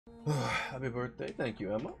Happy birthday. Thank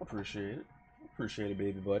you, Emma. Appreciate it. Appreciate it,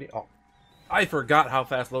 baby buddy. Oh, I forgot how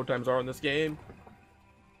fast load times are in this game.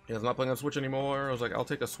 I was not playing on Switch anymore. I was like, I'll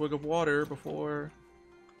take a swig of water before.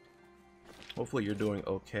 Hopefully you're doing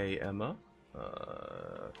okay, Emma.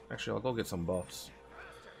 Actually, I'll go get some buffs.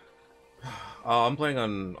 I'm playing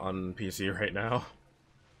on PC right now.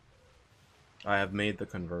 I have made the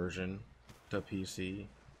conversion to PC.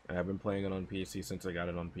 And I've been playing it on PC since I got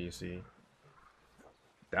it on PC.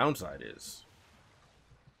 Downside is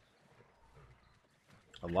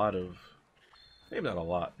a lot of, maybe not a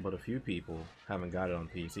lot, but a few people haven't got it on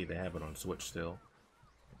PC. They have it on Switch still.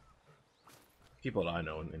 People that I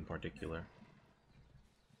know in particular.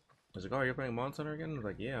 I was like, oh, you're playing Monster Hunter again? I was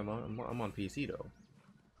like, yeah, I'm on PC though.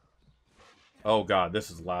 Oh god, this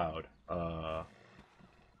is loud. Not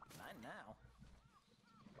now.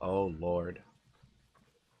 Oh lord.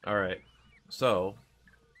 Alright, so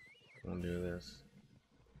I'm gonna do this.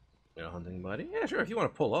 You know, hunting buddy? Yeah, sure, if you want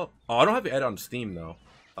to pull up. Oh, I don't have the edit on Steam though.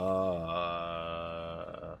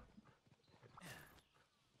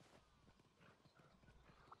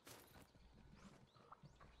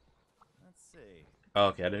 Let's see.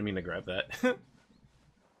 Okay, I didn't mean to grab that.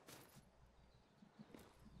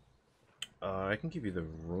 I can give you the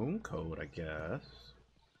room code, I guess.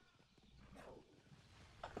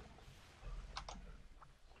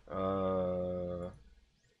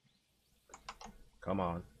 Come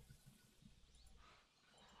on.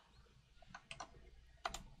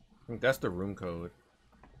 I think that's the room code.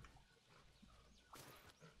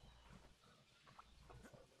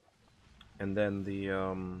 And then the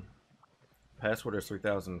password is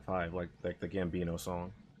 3005, like the Gambino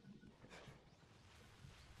song.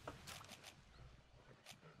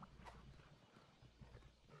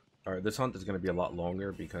 Alright, this hunt is going to be a lot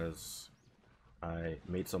longer because I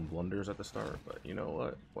made some blunders at the start, but you know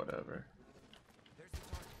what? Whatever.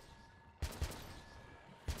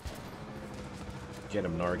 Get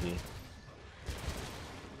him, Nargi.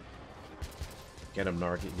 Get him,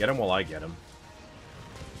 Nargi. Get him while I get him.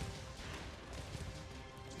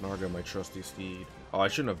 Narga, my trusty steed. Oh, I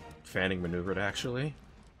shouldn't have fanning maneuvered, actually.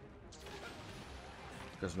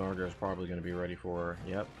 Because Narga is probably going to be ready for...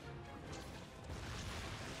 Yep.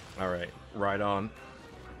 Alright, ride on.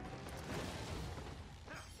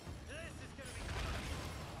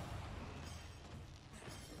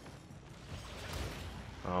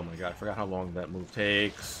 Oh my god, I forgot how long that move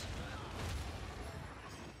takes.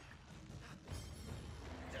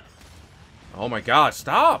 Oh my god,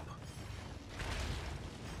 stop!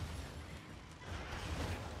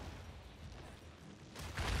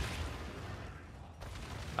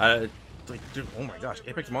 Like, dude, oh my gosh,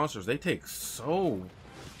 Apex monsters, they take so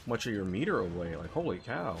much of your meter away. Like, holy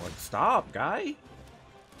cow. Like, stop, guy!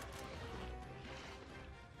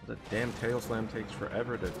 The damn tail slam takes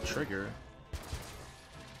forever to trigger.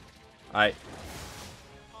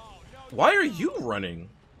 Why are you running?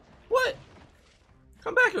 What?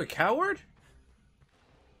 Come back, you coward!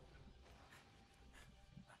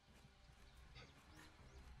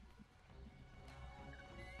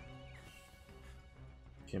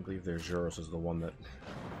 Can't believe their Arzuros is the one that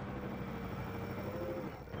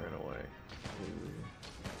ran away.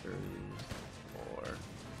 2, 3, 4.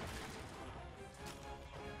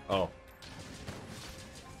 Oh.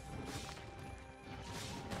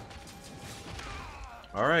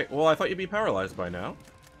 Alright, well, I thought you'd be paralyzed by now.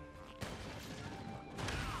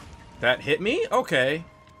 That hit me? Okay.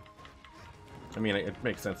 I mean, it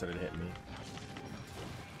makes sense that it hit me.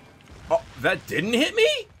 Oh, that didn't hit me?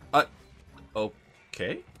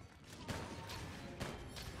 Okay.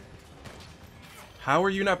 How are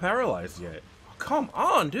you not paralyzed yet? Come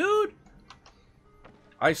on, dude!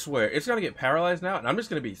 I swear, it's gonna get paralyzed now, and I'm just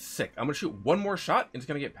gonna be sick. I'm gonna shoot one more shot, and it's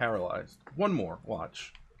gonna get paralyzed. One more,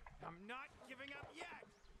 watch. I'm not giving up yet.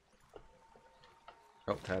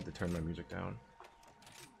 Oh, I had to turn my music down.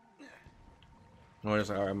 No, alright,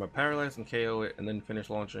 I'm gonna paralyze and KO it, and then finish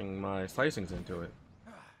launching my slicings into it.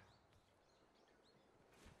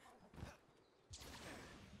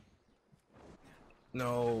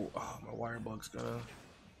 No, oh, my wire bug's gonna...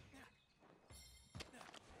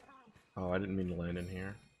 Oh, I didn't mean to land in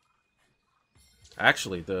here.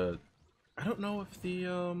 Actually, I don't know if the,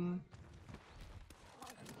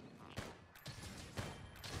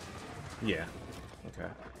 Yeah. Okay.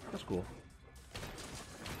 That's cool.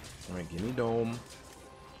 Alright, give me dome.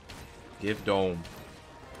 Give dome.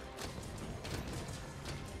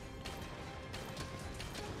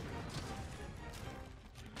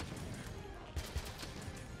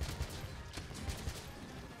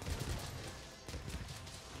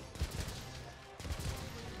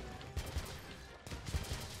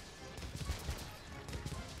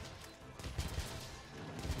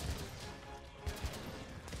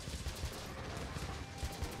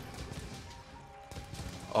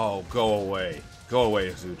 Oh, go away. Go away,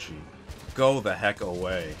 Azuchi. Go the heck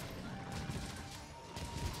away.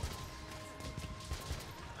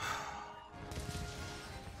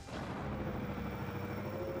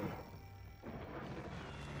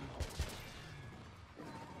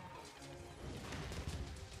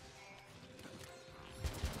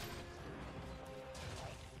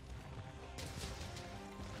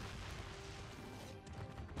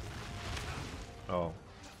 Oh.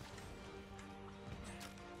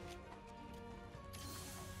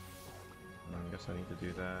 I guess I need to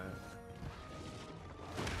do that.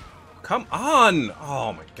 Come on!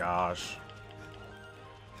 Oh my gosh.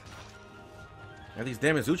 And these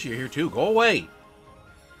damn Azuchi are here too. Go away!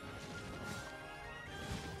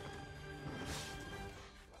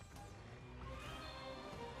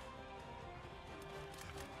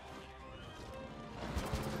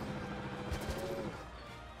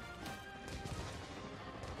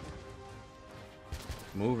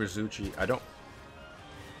 Move Azuchi. I don't...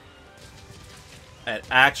 It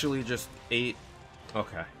actually just ate...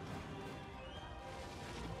 Okay.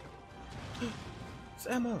 It's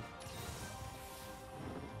Emma!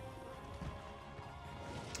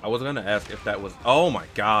 I was gonna ask if that was... Oh my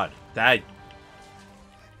god. That...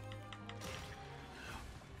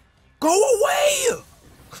 Go away!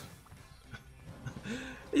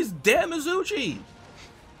 These damn Azuchi!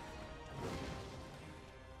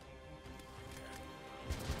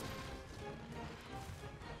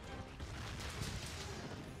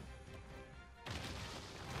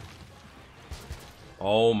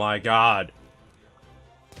 Oh my god.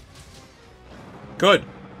 Good.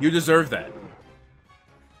 You deserve that.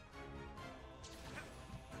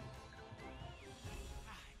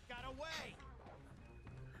 Got away.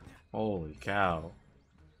 Holy cow.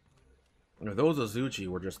 You know, those Azuchi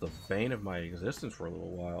were just the bane of my existence for a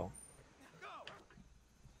little while.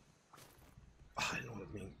 Oh, I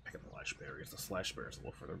don't mean pick up the slash berries. The slash bear is a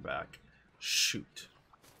little further back. Shoot.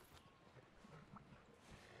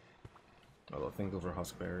 Oh, I think those are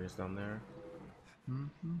husk berries down there.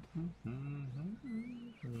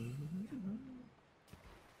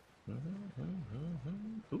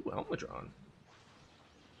 Ooh, Elmadron.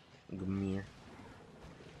 Come here.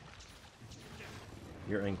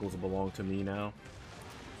 Your ankles belong to me now.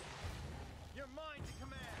 You're mine to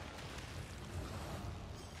command.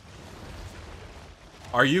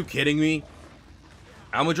 Are you kidding me?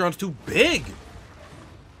 Elmadron's too big!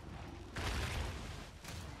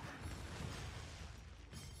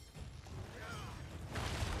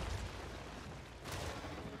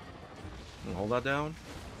 Hold that down.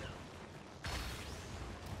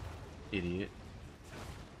 Idiot.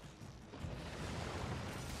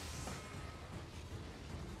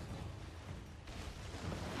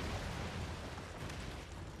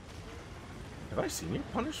 Have I seen your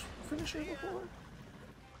punish finisher before?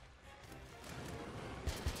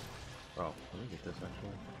 Oh, let me get this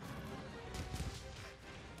actually.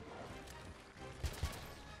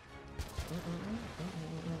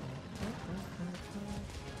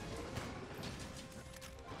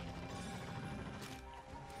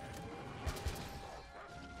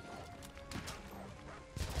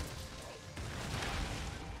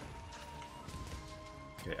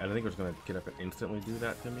 Okay, I don't think it was gonna get up and instantly do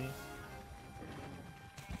that to me.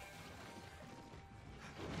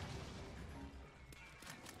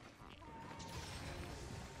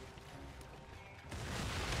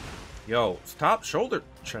 Yo, stop shoulder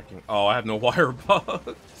checking. Oh, I have no wire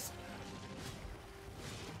bugs.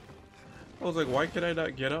 I was like, why can I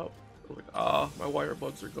not get up? I was like, ah, my wire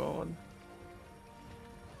bugs are gone.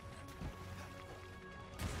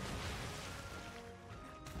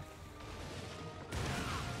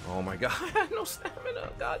 Oh my god, I had no stamina.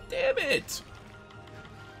 God damn it.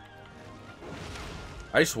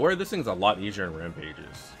 I swear this thing's a lot easier in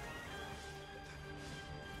rampages.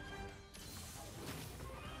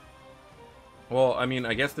 Well, I mean,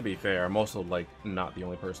 I guess to be fair, I'm also, like, not the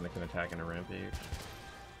only person that can attack in a rampage.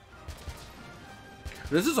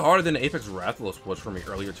 This is harder than Apex Rathalos was for me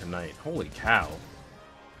earlier tonight. Holy cow.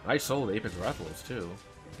 I soloed Apex Rathalos, too.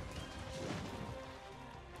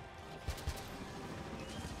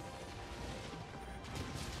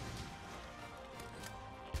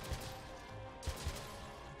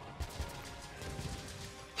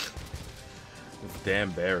 This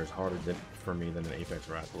damn bear is harder for me than an Apex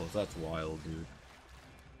Rathalos. That's wild, dude.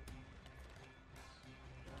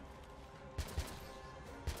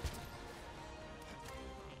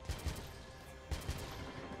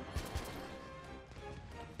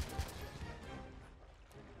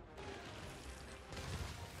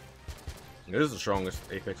 This is the strongest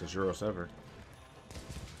Apex Arzuros ever.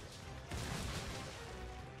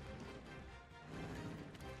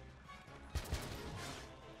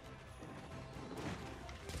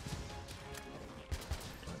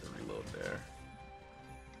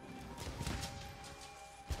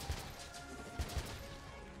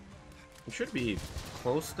 You should be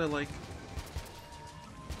close to like.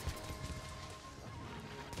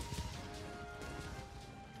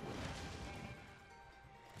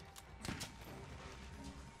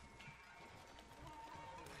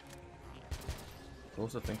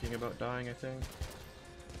 Close to thinking about dying, I think.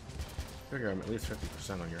 Figure I'm at least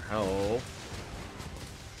 50% on your health.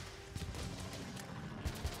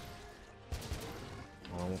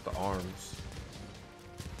 On with the arms.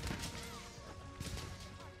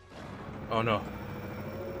 Oh no.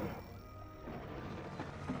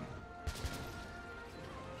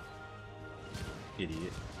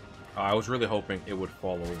 Idiot. I was really hoping it would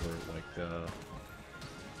fall over like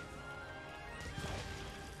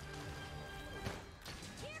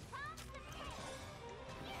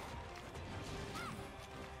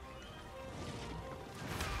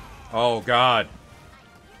Oh god.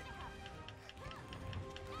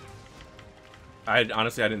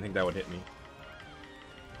 Honestly I didn't think that would hit me.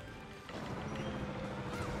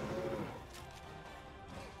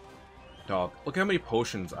 Dog, look how many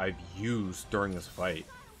potions I've used during this fight.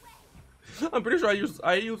 I'm pretty sure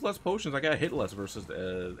I used less potions. I got hit less versus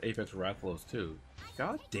Apex Rathalos too.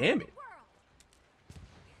 God damn it.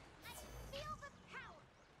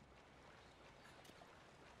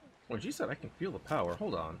 When she said I can feel the power,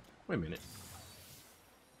 hold on. Wait a minute.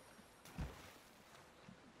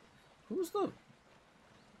 Who's the... What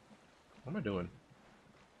am I doing?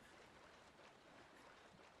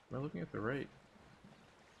 Am I looking at the right?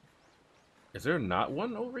 Is there not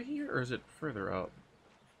one over here, or is it further up?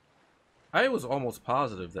 I was almost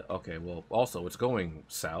positive that... Okay, well, also, it's going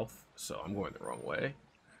south, so I'm going the wrong way.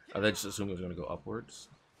 I just assumed it was going to go upwards.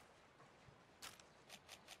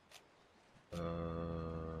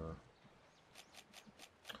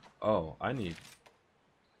 Oh, I need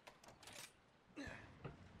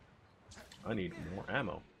more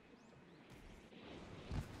ammo.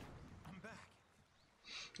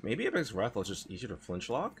 Maybe Apex Rathalos is just easier to flinch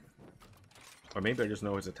lock? Or maybe I just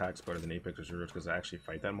know his attacks better than Apex Arzuros because I actually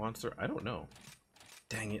fight that monster? I don't know.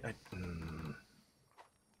 Dang it.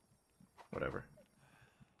 Whatever.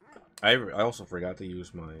 I also forgot to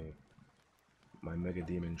use my Mega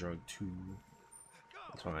Demon drug too.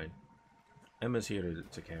 It's fine. Emma's here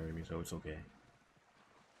to carry me, so it's okay.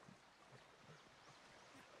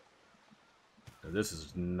 Now, this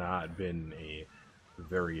has not been a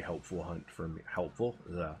very helpful hunt for me.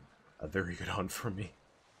 A very good hunt for me.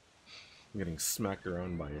 I'm getting smacked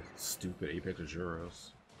around by stupid Apex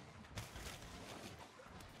Arzuros.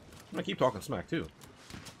 I'm gonna keep talking smack too.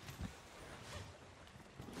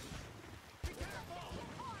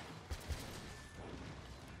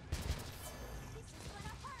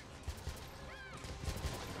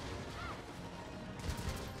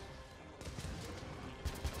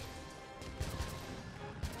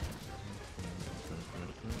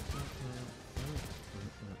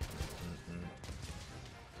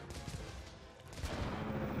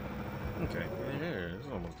 Okay, yeah, this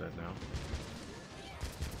is almost dead now.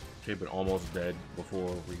 Okay, but almost dead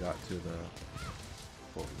before we got to this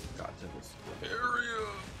area.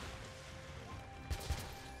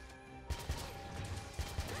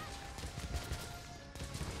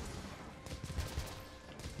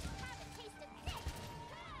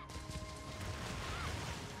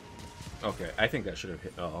 Okay, I think that should have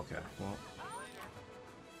hit. Oh, okay. Well,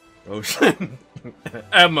 oh shit,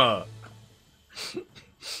 Emma.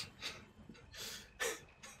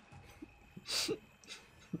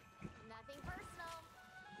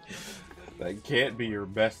 That can't be your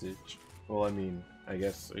message. Well, I mean, I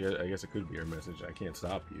guess it could be your message. I can't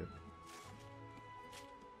stop you.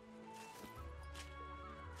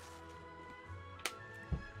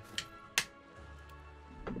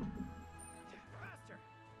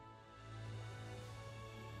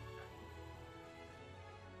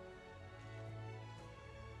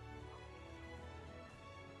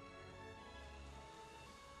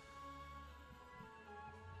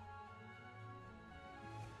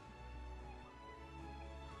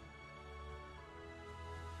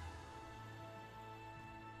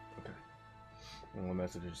 One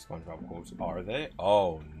message is SpongeBob quotes. Are they?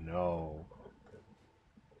 Oh no.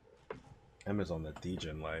 Emma's on the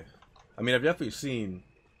degen life. I mean, I've definitely seen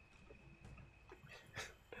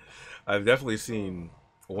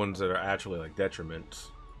ones that are actually like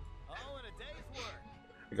detriments.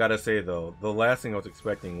 I gotta say though, the last thing I was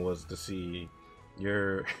expecting was to see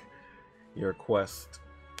your quest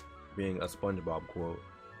being a SpongeBob quote.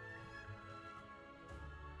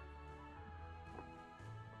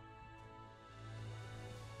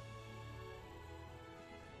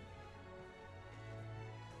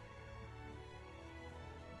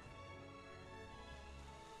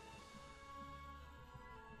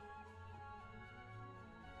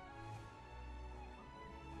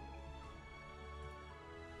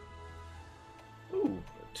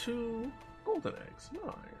 2 golden eggs.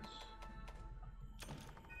 Nice.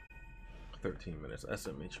 13 minutes.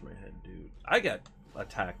 SMH my head, dude. I got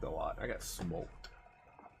attacked a lot. I got smoked.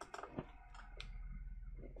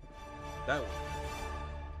 That was